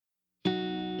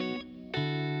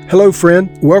Hello, friend.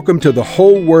 Welcome to the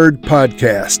Whole Word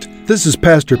Podcast. This is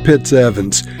Pastor Pitts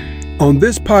Evans. On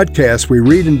this podcast, we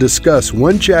read and discuss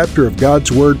one chapter of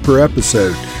God's Word per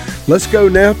episode. Let's go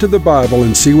now to the Bible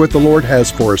and see what the Lord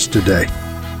has for us today.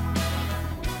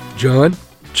 John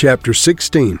chapter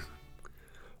 16.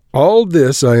 All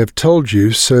this I have told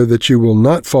you so that you will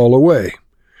not fall away.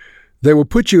 They will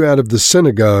put you out of the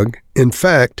synagogue. In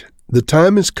fact, the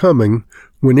time is coming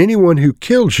when anyone who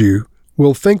kills you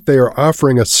will think they are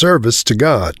offering a service to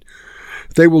God.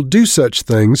 They will do such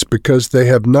things because they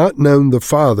have not known the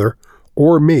Father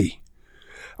or me.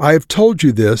 I have told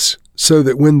you this so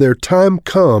that when their time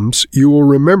comes, you will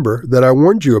remember that I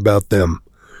warned you about them.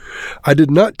 I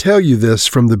did not tell you this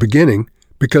from the beginning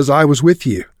because I was with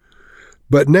you.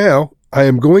 But now I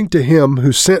am going to him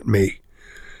who sent me.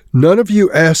 None of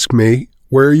you ask me,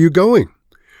 "Where are you going?"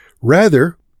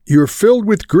 Rather, you are filled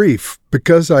with grief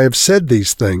because I have said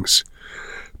these things.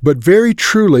 But very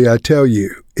truly I tell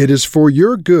you, it is for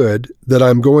your good that I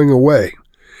am going away.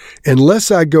 Unless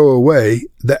I go away,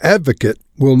 the Advocate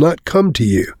will not come to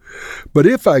you. But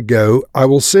if I go, I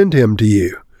will send him to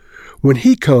you. When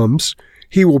he comes,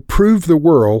 he will prove the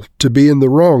world to be in the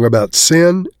wrong about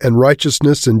sin and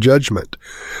righteousness and judgment.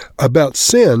 About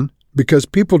sin, because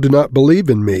people do not believe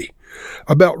in me.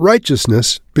 About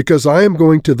righteousness, because I am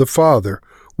going to the Father,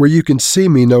 where you can see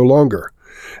me no longer.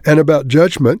 And about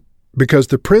judgment, because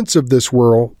the prince of this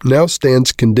world now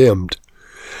stands condemned.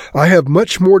 I have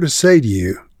much more to say to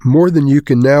you, more than you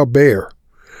can now bear.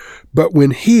 But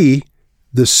when he,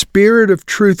 the Spirit of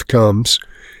truth, comes,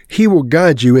 he will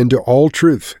guide you into all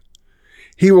truth.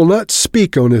 He will not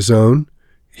speak on his own.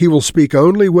 He will speak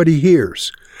only what he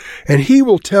hears, and he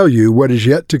will tell you what is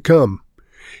yet to come.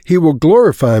 He will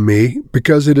glorify me,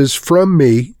 because it is from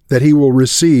me that he will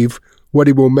receive what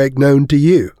he will make known to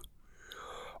you.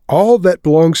 All that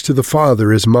belongs to the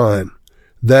Father is mine.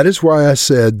 That is why I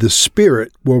said the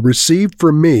Spirit will receive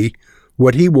from me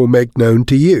what he will make known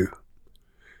to you.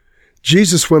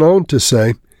 Jesus went on to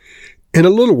say, "In a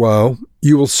little while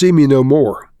you will see me no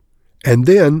more, and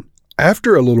then,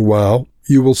 after a little while,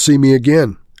 you will see me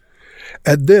again."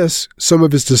 At this, some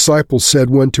of his disciples said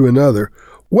one to another,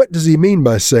 "What does he mean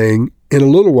by saying, 'In a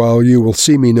little while you will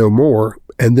see me no more,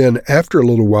 and then after a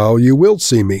little while you will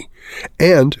see me'?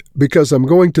 And because I'm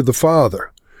going to the Father."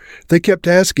 They kept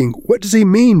asking, "What does he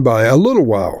mean by a little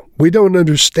while? We don't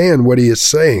understand what he is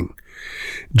saying."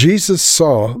 Jesus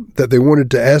saw that they wanted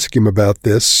to ask him about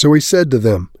this, so he said to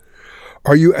them,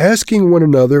 "Are you asking one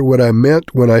another what I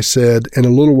meant when I said, 'In a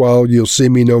little while you'll see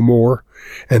me no more,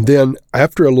 and then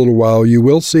after a little while you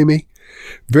will see me'?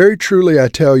 Very truly I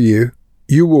tell you,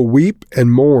 you will weep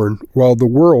and mourn while the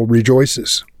world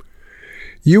rejoices.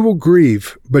 You will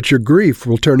grieve, but your grief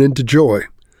will turn into joy.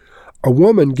 A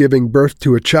woman giving birth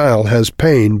to a child has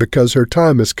pain because her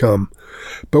time has come,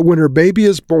 but when her baby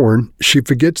is born, she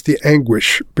forgets the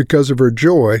anguish because of her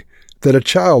joy that a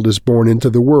child is born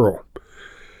into the world.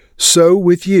 So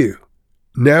with you,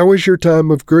 now is your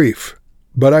time of grief,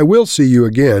 but I will see you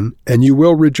again, and you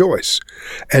will rejoice,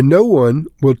 and no one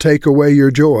will take away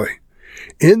your joy.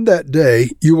 In that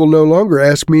day you will no longer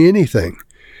ask me anything.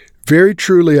 Very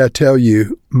truly I tell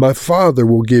you, my Father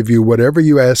will give you whatever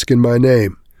you ask in my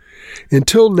name.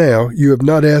 Until now you have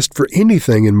not asked for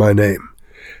anything in my name.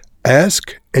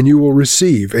 Ask, and you will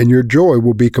receive, and your joy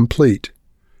will be complete.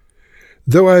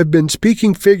 Though I have been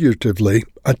speaking figuratively,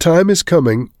 a time is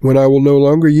coming when I will no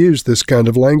longer use this kind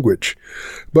of language,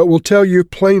 but will tell you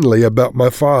plainly about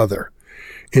my Father.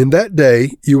 In that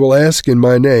day you will ask in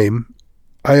my name.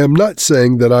 I am not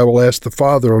saying that I will ask the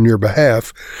Father on your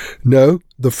behalf. No,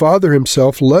 the Father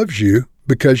himself loves you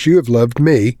because you have loved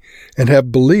me and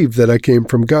have believed that I came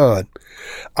from God.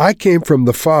 I came from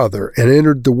the Father and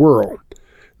entered the world.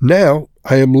 Now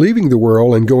I am leaving the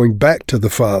world and going back to the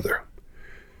Father."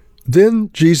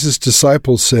 Then Jesus'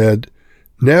 disciples said,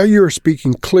 "Now you are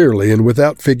speaking clearly and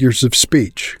without figures of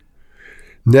speech.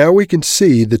 Now we can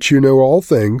see that you know all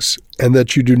things and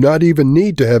that you do not even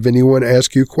need to have anyone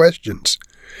ask you questions.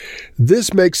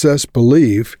 This makes us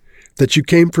believe that you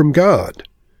came from God."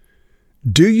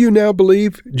 "Do you now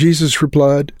believe?" Jesus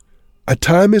replied. "A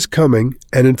time is coming,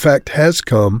 and in fact has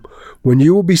come, when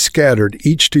you will be scattered,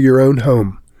 each to your own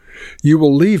home. You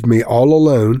will leave me all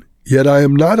alone, yet I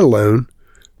am not alone,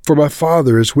 for my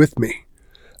Father is with me.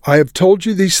 I have told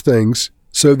you these things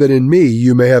so that in me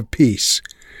you may have peace.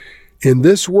 In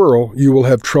this world you will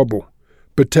have trouble,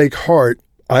 but take heart,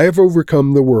 I have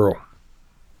overcome the world."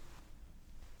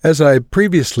 As I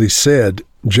previously said,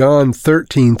 John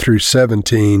 13 through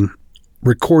 17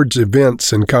 records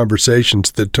events and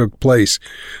conversations that took place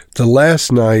the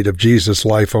last night of Jesus'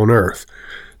 life on earth.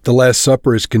 The Last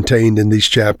Supper is contained in these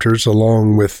chapters,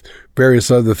 along with various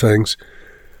other things.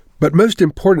 But most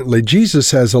importantly,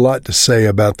 Jesus has a lot to say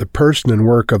about the person and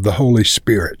work of the Holy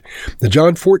Spirit. Now,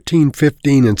 John 14,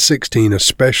 15, and 16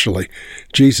 especially,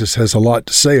 Jesus has a lot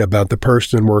to say about the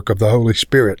person and work of the Holy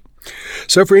Spirit.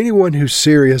 So for anyone who's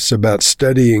serious about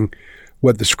studying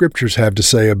what the Scriptures have to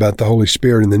say about the Holy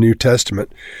Spirit in the New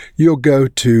Testament, you'll go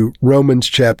to Romans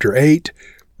chapter 8,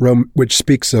 which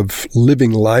speaks of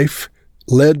living life,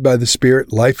 led by the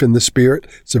Spirit, life in the Spirit.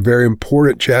 It's a very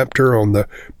important chapter on the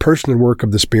person and work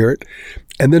of the Spirit.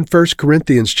 And then 1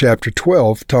 Corinthians chapter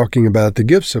 12, talking about the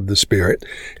gifts of the Spirit,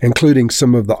 including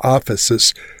some of the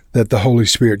offices that the Holy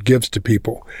Spirit gives to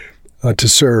people to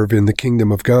serve in the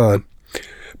kingdom of God.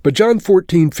 But John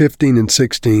 14, 15, and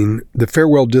 16, the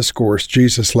farewell discourse,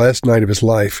 Jesus' last night of his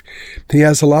life, he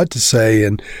has a lot to say,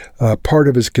 and part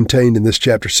of it is contained in this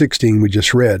chapter 16 we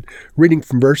just read. Reading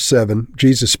from verse 7,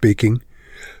 Jesus speaking,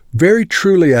 "Very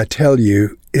truly I tell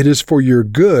you, it is for your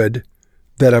good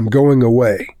that I'm going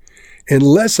away.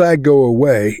 Unless I go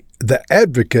away, the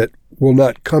advocate will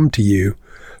not come to you,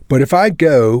 but if I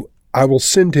go, I will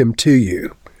send him to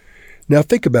you." Now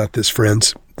think about this,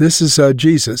 friends. This is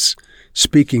Jesus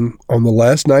speaking on the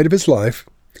last night of his life.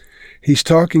 He's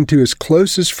talking to his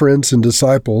closest friends and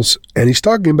disciples, and he's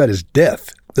talking about his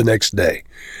death the next day.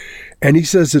 And he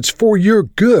says, it's for your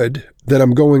good that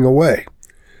I'm going away.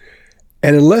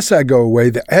 And unless I go away,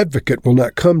 the advocate will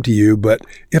not come to you, but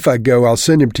if I go, I'll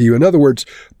send him to you. In other words,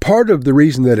 part of the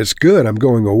reason that it's good I'm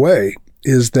going away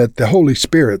is that the Holy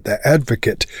Spirit, the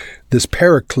advocate, this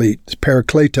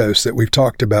parakletos that we've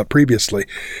talked about previously,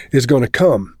 is going to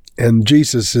come. And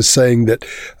Jesus is saying that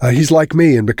he's like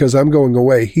me, and because I'm going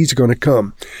away, he's going to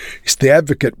come. The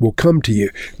advocate will come to you.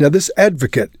 Now, this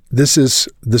advocate, this is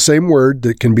the same word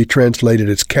that can be translated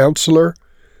as counselor,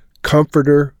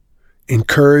 comforter,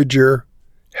 encourager,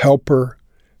 helper,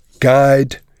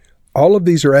 guide. All of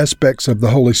these are aspects of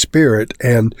the Holy Spirit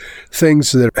and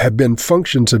things that have been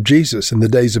functions of Jesus in the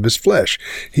days of his flesh.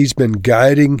 He's been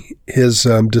guiding his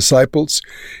disciples.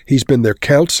 He's been their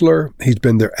counselor. He's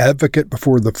been their advocate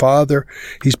before the Father.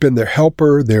 He's been their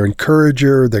helper, their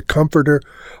encourager, their comforter.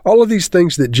 All of these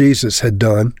things that Jesus had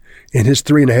done in his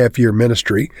 3.5-year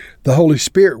ministry, the Holy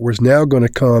Spirit was now going to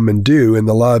come and do in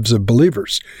the lives of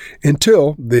believers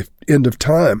until the end of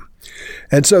time.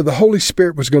 And so the Holy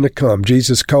Spirit was going to come.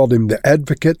 Jesus called him the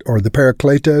advocate or the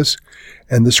parakletos,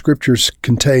 and the Scriptures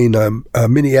contain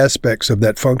many aspects of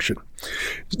that function.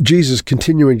 Jesus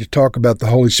continuing to talk about the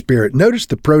Holy Spirit. Notice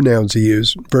the pronouns he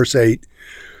used, verse 8.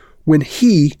 When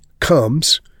he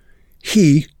comes,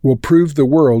 he will prove the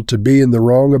world to be in the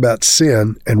wrong about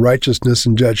sin and righteousness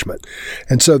and judgment.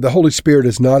 And so the Holy Spirit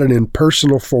is not an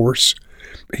impersonal force.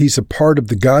 He's a part of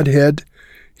the Godhead.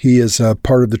 He is a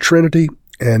part of the Trinity.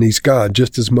 And he's God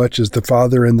just as much as the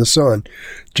Father and the Son.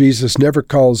 Jesus never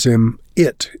calls him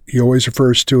it. He always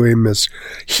refers to him as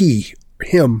he,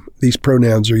 him. These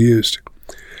pronouns are used.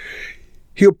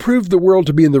 He'll prove the world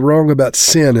to be in the wrong about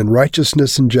sin and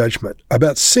righteousness and judgment.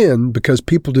 About sin, because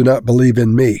people do not believe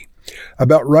in me.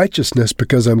 About righteousness,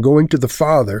 because I'm going to the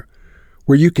Father,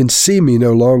 where you can see me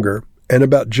no longer. And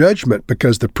about judgment,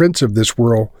 because the prince of this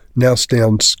world now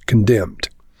stands condemned.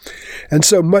 And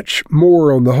so much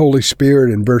more on the Holy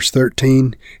Spirit in verse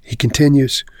 13. He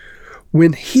continues,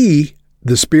 when he,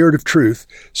 the Spirit of truth,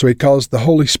 so he calls the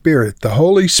Holy Spirit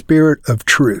of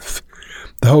truth.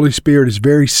 The Holy Spirit is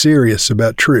very serious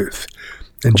about truth,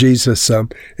 and Jesus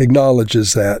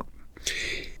acknowledges that.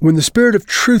 When the Spirit of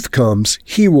truth comes,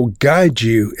 he will guide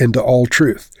you into all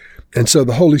truth. And so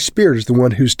the Holy Spirit is the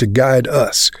one who's to guide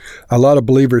us. A lot of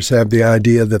believers have the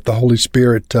idea that the Holy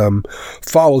Spirit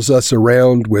follows us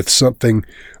around with something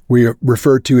we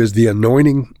refer to as the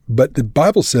anointing, but the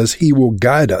Bible says he will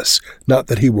guide us, not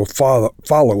that he will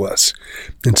follow us.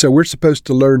 And so we're supposed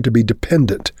to learn to be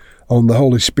dependent on the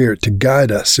Holy Spirit to guide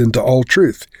us into all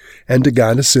truth and to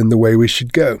guide us in the way we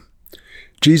should go.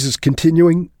 Jesus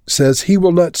continuing says he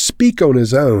will not speak on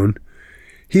his own.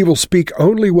 He will speak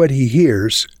only what he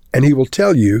hears, and he will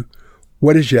tell you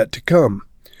what is yet to come.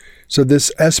 So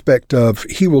this aspect of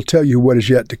he will tell you what is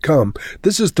yet to come,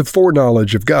 this is the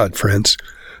foreknowledge of God, friends.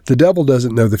 The devil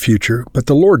doesn't know the future, but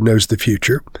the Lord knows the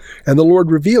future, and the Lord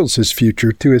reveals his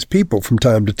future to his people from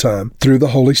time to time through the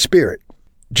Holy Spirit.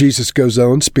 Jesus goes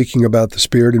on speaking about the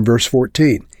Spirit in verse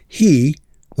 14. He,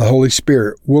 the Holy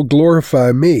Spirit, will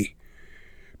glorify me,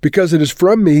 because it is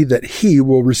from me that he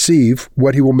will receive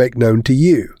what he will make known to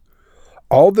you.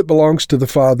 All that belongs to the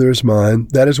Father is mine.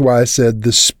 That is why I said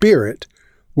the Spirit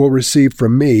will receive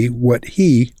from me what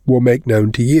he will make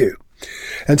known to you.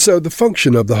 And so the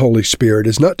function of the Holy Spirit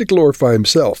is not to glorify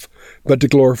himself, but to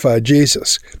glorify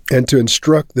Jesus and to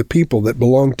instruct the people that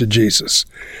belong to Jesus.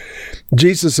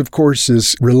 Jesus, of course,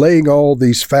 is relaying all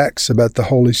these facts about the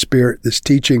Holy Spirit, this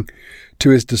teaching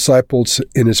to his disciples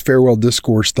in his farewell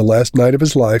discourse the last night of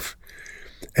his life.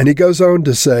 And he goes on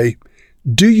to say,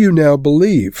 "Do you now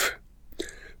believe?"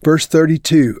 Verse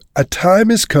 32, "A time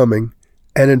is coming,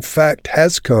 and in fact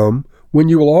has come, when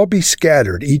you will all be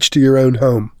scattered, each to your own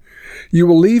home. You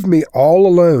will leave me all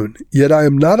alone, yet I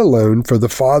am not alone, for the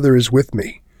Father is with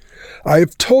me. I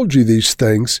have told you these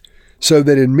things, so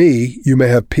that in me you may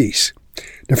have peace."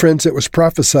 Now, friends, it was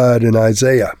prophesied in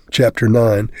Isaiah chapter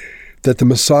 9 that the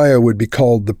Messiah would be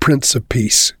called the Prince of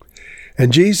Peace.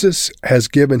 And Jesus has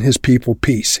given his people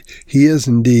peace. He is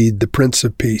indeed the Prince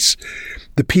of Peace.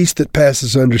 The peace that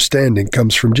passes understanding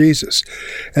comes from Jesus.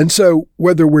 And so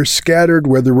whether we're scattered,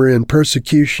 whether we're in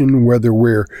persecution, whether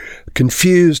we're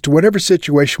confused, whatever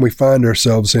situation we find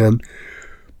ourselves in,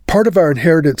 part of our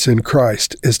inheritance in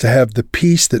Christ is to have the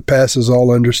peace that passes all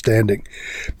understanding.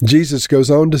 Jesus goes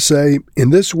on to say,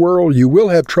 "In this world you will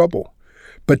have trouble,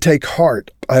 but take heart,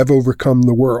 I have overcome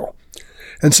the world."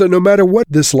 And so no matter what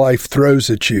this life throws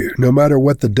at you, no matter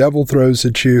what the devil throws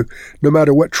at you, no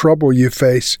matter what trouble you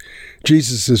face,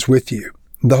 Jesus is with you.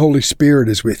 The Holy Spirit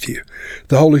is with you.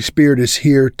 The Holy Spirit is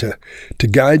here to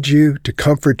guide you, to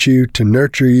comfort you, to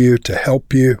nurture you, to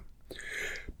help you.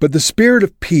 But the Spirit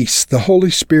of peace, the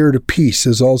Holy Spirit of peace,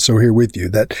 is also here with you,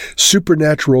 that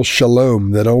supernatural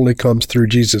shalom that only comes through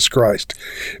Jesus Christ.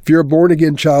 If you're a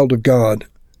born-again child of God,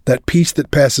 that peace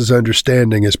that passes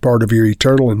understanding is part of your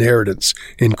eternal inheritance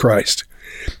in Christ.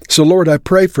 So, Lord, I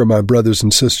pray for my brothers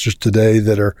and sisters today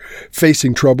that are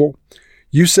facing trouble.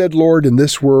 You said, Lord, in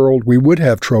this world we would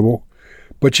have trouble,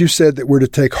 but you said that we're to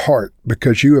take heart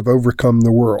because you have overcome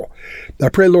the world. I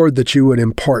pray, Lord, that you would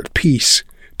impart peace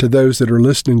to those that are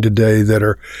listening today that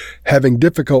are having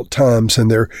difficult times and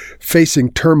they're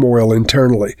facing turmoil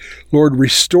internally. Lord,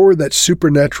 restore that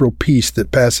supernatural peace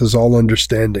that passes all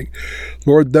understanding.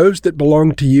 Lord, those that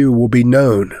belong to you will be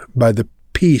known by the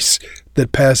peace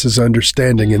that passes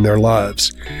understanding in their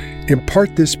lives.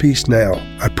 Impart this peace now,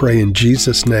 I pray in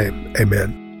Jesus' name.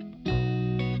 Amen.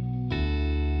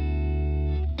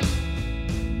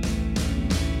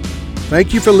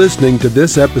 Thank you for listening to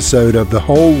this episode of The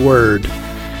Whole Word.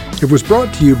 It was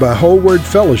brought to you by Whole Word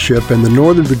Fellowship and the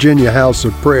Northern Virginia House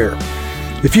of Prayer.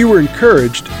 If you were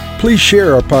encouraged, please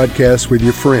share our podcast with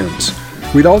your friends.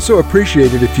 We'd also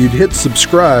appreciate it if you'd hit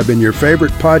subscribe in your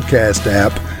favorite podcast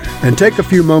app and take a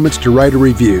few moments to write a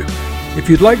review. If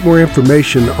you'd like more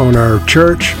information on our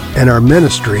church and our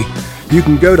ministry, you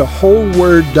can go to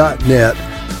wholeword.net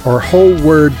or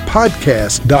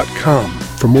wholewordpodcast.com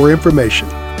for more information.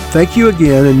 Thank you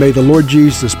again, and may the Lord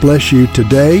Jesus bless you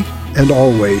today and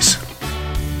always.